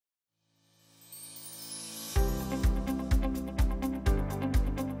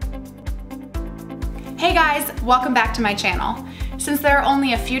Hey guys, welcome back to my channel. Since there are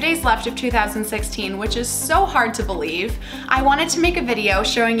only a few days left of 2016, which is so hard to believe, I wanted to make a video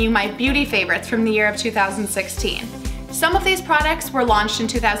showing you my beauty favorites from the year of 2016. Some of these products were launched in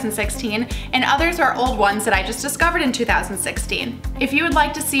 2016, and others are old ones that I just discovered in 2016. If you would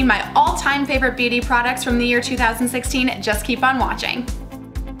like to see my all-time favorite beauty products from the year 2016, just keep on watching.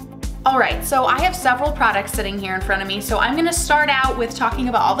 Alright, so I have several products sitting here in front of me, so I'm going to start out with talking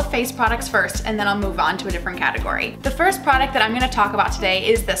about all the face products first, and then I'll move on to a different category. The first product that I'm going to talk about today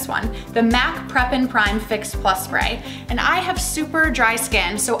is this one, the MAC Prep and Prime Fix Plus Spray. And I have super dry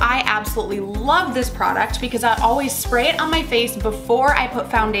skin, so I absolutely love this product because I always spray it on my face before I put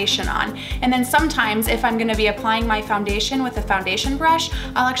foundation on. And then sometimes if I'm going to be applying my foundation with a foundation brush,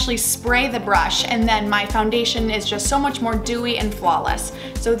 I'll actually spray the brush, and then my foundation is just so much more dewy and flawless.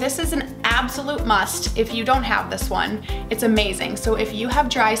 So this is an absolute must if you don't have this one. It's amazing. So if you have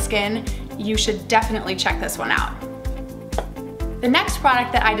dry skin, you should definitely check this one out. The next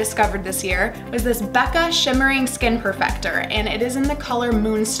product that I discovered this year was this Becca Shimmering Skin Perfector, and it is in the color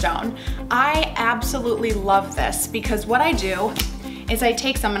Moonstone. I absolutely love this because what I do is I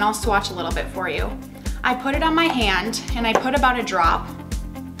take some, and I'll swatch a little bit for you. I put it on my hand and I put about a drop.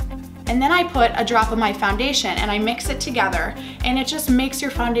 And then I put a drop of my foundation and I mix it together, and it just makes your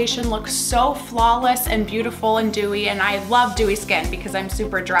foundation look so flawless and beautiful and dewy, and I love dewy skin because I'm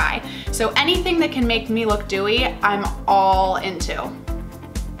super dry. So anything that can make me look dewy, I'm all into.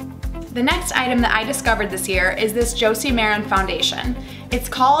 The next item that I discovered this year is this Josie Maran foundation. It's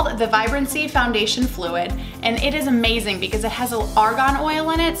called the Vibrancy Foundation Fluid, and it is amazing because it has argan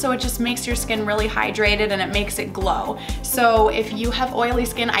oil in it, so it just makes your skin really hydrated and it makes it glow. So if you have oily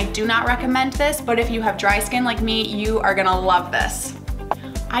skin, I do not recommend this, but if you have dry skin like me, you are gonna love this.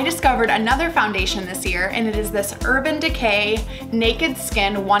 I discovered another foundation this year, and it is this Urban Decay Naked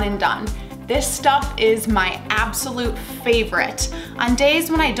Skin One and Done. This stuff is my absolute favorite. On days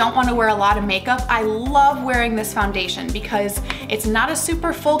when I don't want to wear a lot of makeup, I love wearing this foundation because it's not a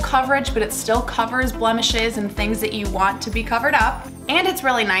super full coverage, but it still covers blemishes and things that you want to be covered up. And it's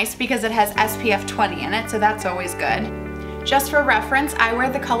really nice because it has SPF 20 in it, so that's always good. Just for reference, I wear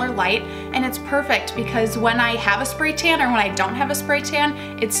the color light, and it's perfect because when I have a spray tan or when I don't have a spray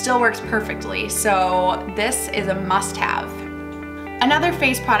tan, it still works perfectly. So this is a must-have. Another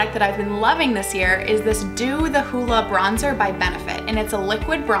face product that I've been loving this year is this Do the Hula Bronzer by Benefit, and it's a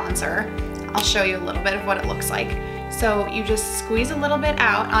liquid bronzer. I'll show you a little bit of what it looks like. So you just squeeze a little bit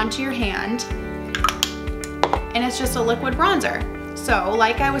out onto your hand, and it's just a liquid bronzer. So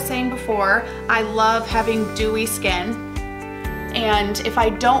like I was saying before, I love having dewy skin. And if I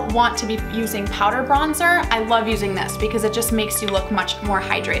don't want to be using powder bronzer, I love using this because it just makes you look much more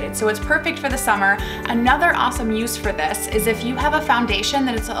hydrated. So it's perfect for the summer. Another awesome use for this is if you have a foundation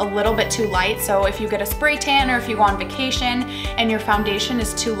that is a little bit too light. So if you get a spray tan or if you go on vacation and your foundation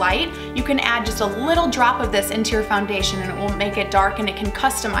is too light, you can add just a little drop of this into your foundation and it will make it dark, and it can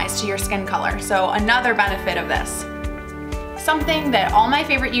customize to your skin color. So another benefit of this. Something that all my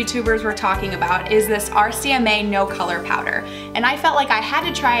favorite YouTubers were talking about is this RCMA No Color Powder. And I felt like I had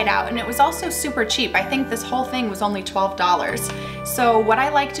to try it out, and it was also super cheap. I think this whole thing was only $12. So what I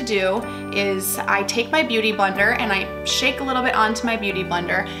like to do is I take my beauty blender and I shake a little bit onto my beauty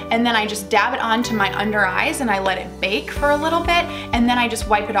blender, and then I just dab it onto my under eyes and I let it bake for a little bit, and then I just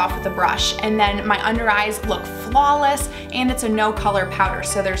wipe it off with a brush. And then my under eyes look flawless, and it's a no color powder,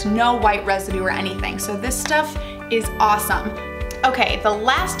 so there's no white residue or anything. So this stuff is awesome. Okay, the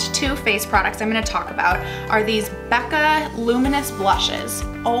last two face products I'm going to talk about are these Becca Luminous Blushes.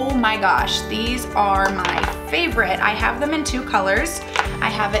 Oh my gosh, these are my favorite. I have them in two colors. I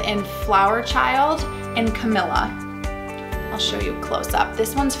have it in Flower Child and Camilla. I'll show you close up.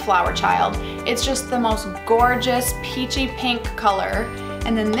 This one's Flower Child. It's just the most gorgeous peachy pink color.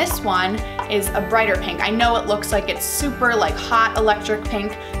 And then this one is a brighter pink. I know it looks like it's super like hot electric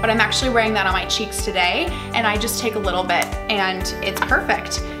pink, but I'm actually wearing that on my cheeks today, and I just take a little bit and it's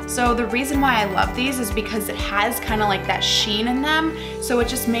perfect. So the reason why I love these is because it has kind of like that sheen in them, so it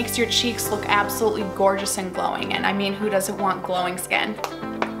just makes your cheeks look absolutely gorgeous and glowing. And I mean, who doesn't want glowing skin?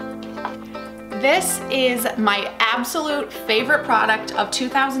 This is my absolute favorite product of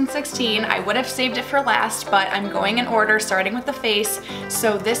 2016. I would have saved it for last, but I'm going in order, starting with the face.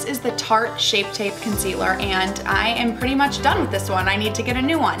 So this is the Tarte Shape Tape Concealer, and I am pretty much done with this one. I need to get a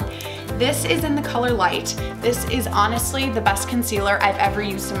new one. This is in the color Light. This is honestly the best concealer I've ever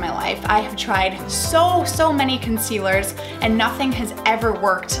used in my life. I have tried so many concealers, and nothing has ever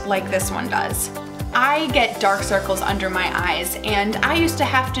worked like this one does. I get dark circles under my eyes, and I used to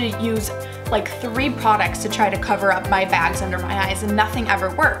have to use like 3 products to try to cover up my bags under my eyes, and nothing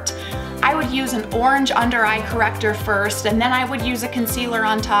ever worked. I I would use an orange under eye corrector first, and then I would use a concealer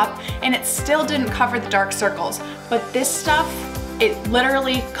on top, and it still didn't cover the dark circles. But this stuff, it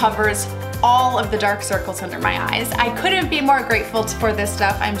literally covers all of the dark circles under my eyes. I couldn't be more grateful for this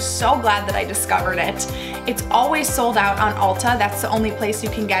stuff. I'm so glad that I discovered it. It's always sold out on Ulta. That's the only place you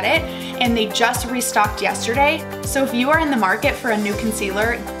can get it. And they just restocked yesterday. So if you are in the market for a new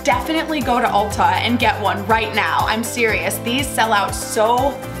concealer, definitely go to Ulta and get one right now. I'm serious. These sell out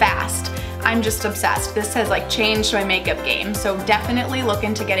so fast. I'm just obsessed. This has like changed my makeup game. So definitely look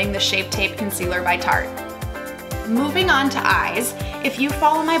into getting the Shape Tape Concealer by Tarte. Moving on to eyes, if you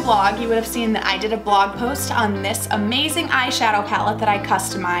follow my blog, you would have seen that I did a blog post on this amazing eyeshadow palette that I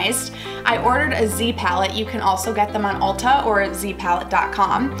customized. I ordered a Z palette. You can also get them on Ulta or at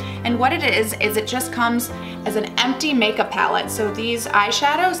zpalette.com. And what it is it just comes as an empty makeup palette. So these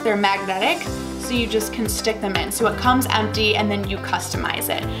eyeshadows, they're magnetic, so you just can stick them in. So it comes empty and then you customize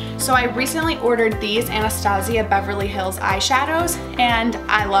it. So I recently ordered these Anastasia Beverly Hills eyeshadows and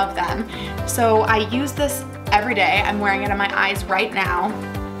I love them. So I use this every day. I'm wearing it on my eyes right now.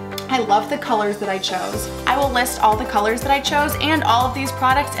 I love the colors that I chose. I will list all the colors that I chose and all of these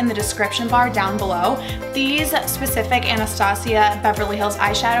products in the description bar down below. These specific Anastasia Beverly Hills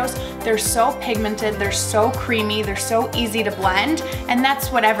eyeshadows, they're so pigmented, they're so creamy, they're so easy to blend, and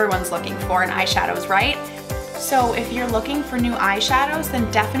that's what everyone's looking for in eyeshadows, right? So if you're looking for new eyeshadows, then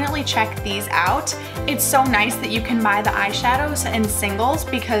definitely check these out. It's so nice that you can buy the eyeshadows in singles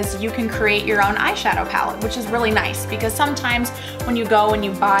because you can create your own eyeshadow palette, which is really nice because sometimes when you go and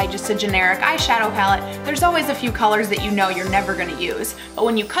you buy just a generic eyeshadow palette, there's always a few colors that you know you're never gonna use. But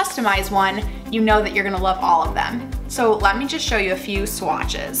when you customize one, you know that you're gonna love all of them. So let me just show you a few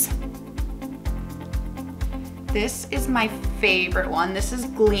swatches. This is my favorite one. This is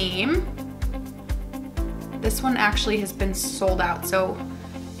Gleam. This one actually has been sold out, so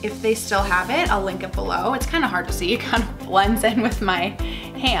if they still have it, I'll link it below. It's kind of hard to see, it kind of blends in with my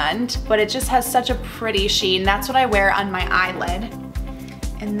hand, but it just has such a pretty sheen. That's what I wear on my eyelid.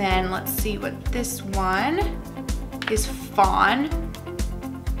 And then let's see what this one is. Fawn.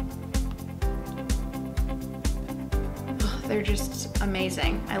 Oh, they're just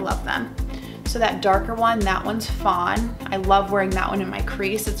amazing. I love them. So that darker one, that one's Fawn. I love wearing that one in my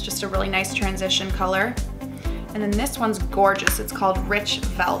crease. It's just a really nice transition color. And then this one's gorgeous. It's called Rich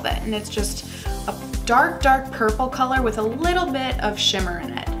Velvet, and it's just a dark, dark purple color with a little bit of shimmer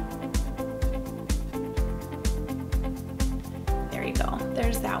in it. There you go,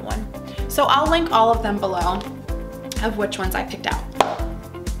 there's that one. So I'll link all of them below of which ones I picked out.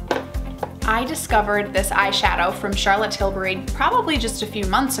 I discovered this eyeshadow from Charlotte Tilbury probably just a few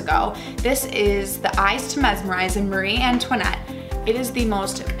months ago. This is the Eyes to Mesmerize in Marie Antoinette. It is the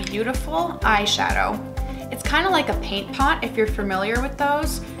most beautiful eyeshadow. It's kind of like a paint pot if you're familiar with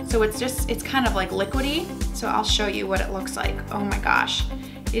those. So it's kind of like liquidy. So I'll show you what it looks like. Oh my gosh.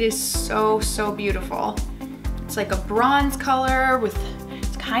 It is so, so beautiful. It's like a bronze color with,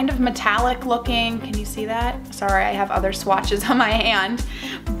 it's kind of metallic looking. Can you see that? Sorry, I have other swatches on my hand,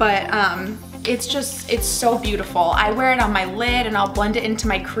 but it's so beautiful. I wear it on my lid and I'll blend it into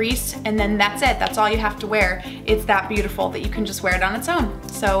my crease, and then that's it. That's all you have to wear. It's that beautiful that you can just wear it on its own.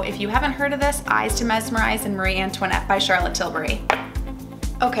 So if you haven't heard of this, Eyes to Mesmerize in Marie Antoinette by Charlotte Tilbury.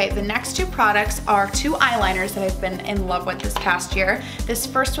 Okay, the next two products are two eyeliners that I've been in love with this past year. This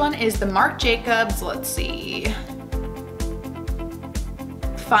first one is the Marc Jacobs, let's see,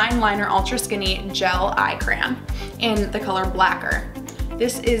 Fine Liner Ultra Skinny Gel Eye Crayon in the color Blacker.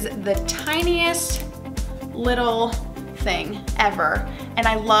 This is the tiniest little thing ever, and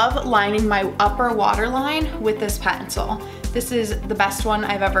I love lining my upper waterline with this pencil. This is the best one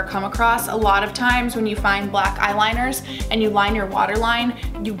I've ever come across. A lot of times when you find black eyeliners and you line your waterline,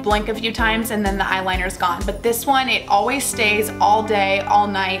 you blink a few times and then the eyeliner's gone. But this one, it always stays all day, all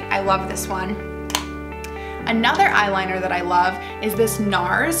night. I love this one. Another eyeliner that I love is this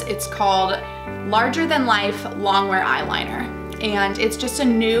NARS. It's called Larger Than Life Longwear Eyeliner. And it's just a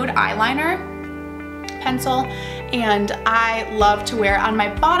nude eyeliner pencil, and I love to wear it on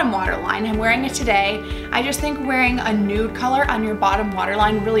my bottom waterline. I'm wearing it today. I just think wearing a nude color on your bottom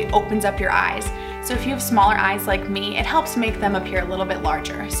waterline really opens up your eyes. So if you have smaller eyes like me, it helps make them appear a little bit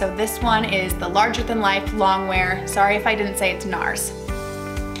larger. So this one is the Larger Than Life Longwear. Sorry if I didn't say it's NARS.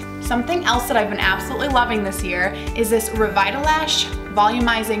 Something else that I've been absolutely loving this year is this Revitalash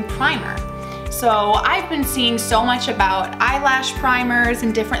Volumizing Primer. So I've been seeing so much about eyelash primers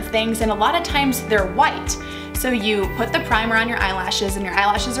and different things, and a lot of times they're white. So you put the primer on your eyelashes and your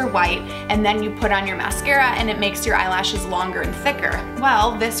eyelashes are white, and then you put on your mascara and it makes your eyelashes longer and thicker.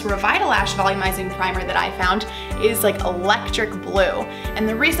 Well, this Revitalash volumizing primer that I found is like electric blue. And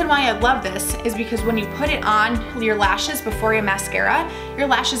the reason why I love this is because when you put it on your lashes before your mascara, your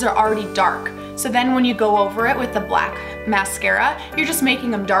lashes are already dark. So then when you go over it with the black mascara, you're just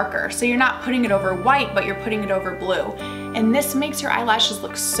making them darker. So you're not putting it over white, but you're putting it over blue. And this makes your eyelashes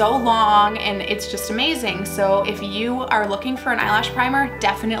look so long, and it's just amazing. So if you are looking for an eyelash primer,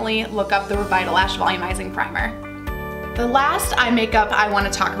 definitely look up the Revitalash volumizing primer. The last eye makeup I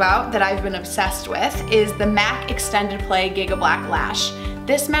want to talk about that I've been obsessed with is the MAC Extended Play Giga Black Lash.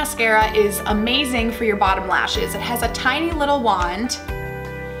 This mascara is amazing for your bottom lashes. It has a tiny little wand,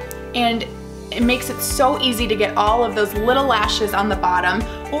 and it makes it so easy to get all of those little lashes on the bottom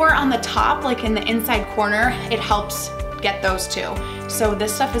or on the top, like in the inside corner. It helps get those too. So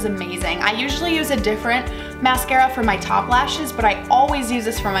this stuff is amazing. I usually use a different mascara for my top lashes, but I always use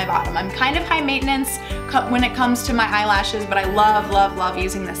this for my bottom. I'm kind of high maintenance when it comes to my eyelashes, but I love, love, love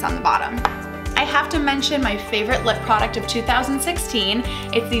using this on the bottom. I have to mention my favorite lip product of 2016.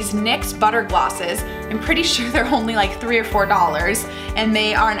 It's these NYX Butter Glosses. I'm pretty sure they're only like $3 or $4, and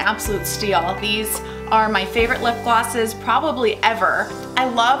they are an absolute steal. These are my favorite lip glosses probably ever. I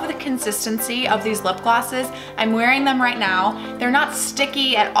love the consistency of these lip glosses. I'm wearing them right now. They're not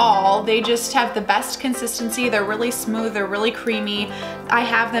sticky at all. They just have the best consistency. They're really smooth, they're really creamy. I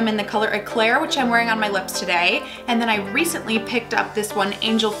have them in the color Eclair, which I'm wearing on my lips today. And then I recently picked up this one,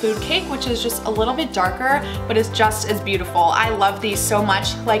 Angel Food Cake, which is just a little bit darker, but it's just as beautiful. I love these so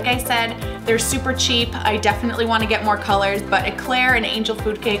much. Like I said, they're super cheap. I definitely want to get more colors, but Eclair and Angel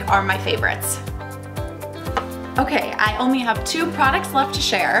Food Cake are my favorites. Okay, I only have 2 products left to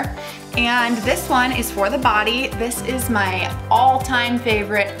share, and this one is for the body. This is my all-time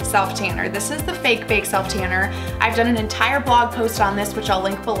favorite self-tanner. This is the Fake Bake Self-Tanner. I've done an entire blog post on this, which I'll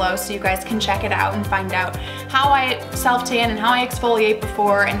link below so you guys can check it out and find out how I self-tan and how I exfoliate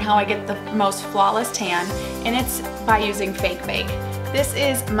before and how I get the most flawless tan, and it's by using Fake Bake. This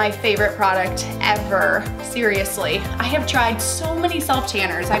is my favorite product ever, seriously. I have tried so many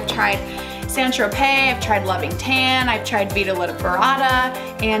self-tanners. I've tried Saint-Tropez, I've tried Loving Tan, I've tried Vita Liberata,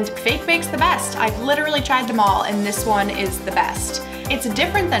 and Fake Bake's the best. I've literally tried them all, and this one is the best. It's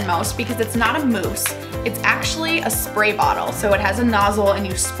different than most because it's not a mousse. It's actually a spray bottle, so it has a nozzle and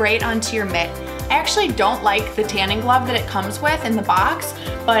you spray it onto your mitt. I actually don't like the tanning glove that it comes with in the box,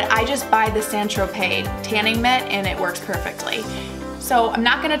 but I just buy the Saint-Tropez tanning mitt and it works perfectly. So I'm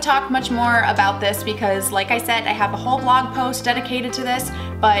not gonna talk much more about this because, like I said, I have a whole blog post dedicated to this,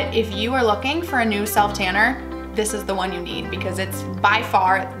 but if you are looking for a new self-tanner, this is the one you need because it's by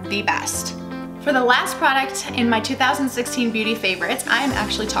far the best. For the last product in my 2016 beauty favorites, I am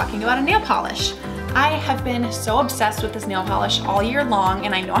actually talking about a nail polish. I have been so obsessed with this nail polish all year long,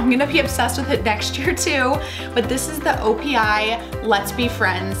 and I know I'm gonna be obsessed with it next year too, but this is the OPI Let's Be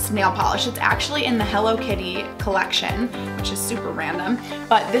Friends nail polish. It's actually in the Hello Kitty collection, which is super random,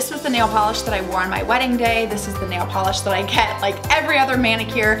 but this was the nail polish that I wore on my wedding day. This is the nail polish that I get like every other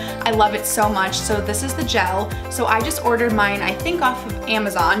manicure. I love it so much. So this is the gel. So I just ordered mine, I think off of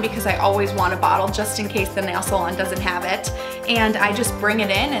Amazon, because I always want a bottle just in case the nail salon doesn't have it. And I just bring it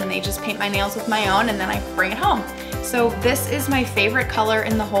in and they just paint my nails with my own, and then I bring it home. So this is my favorite color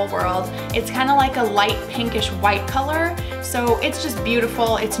in the whole world. It's kind of like a light pinkish white color. So it's just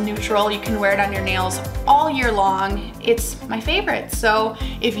beautiful, it's neutral. You can wear it on your nails all year long. It's my favorite. So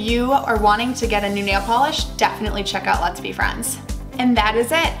if you are wanting to get a new nail polish, definitely check out Let's Be Friends. And that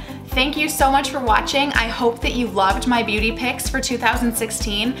is it. Thank you so much for watching. I hope that you loved my beauty picks for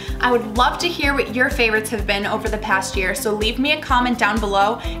 2016. I would love to hear what your favorites have been over the past year, so leave me a comment down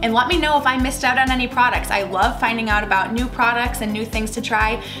below and let me know if I missed out on any products. I love finding out about new products and new things to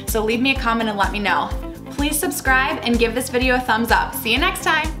try, so leave me a comment and let me know. Please subscribe and give this video a thumbs up. See you next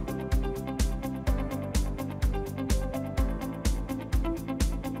time.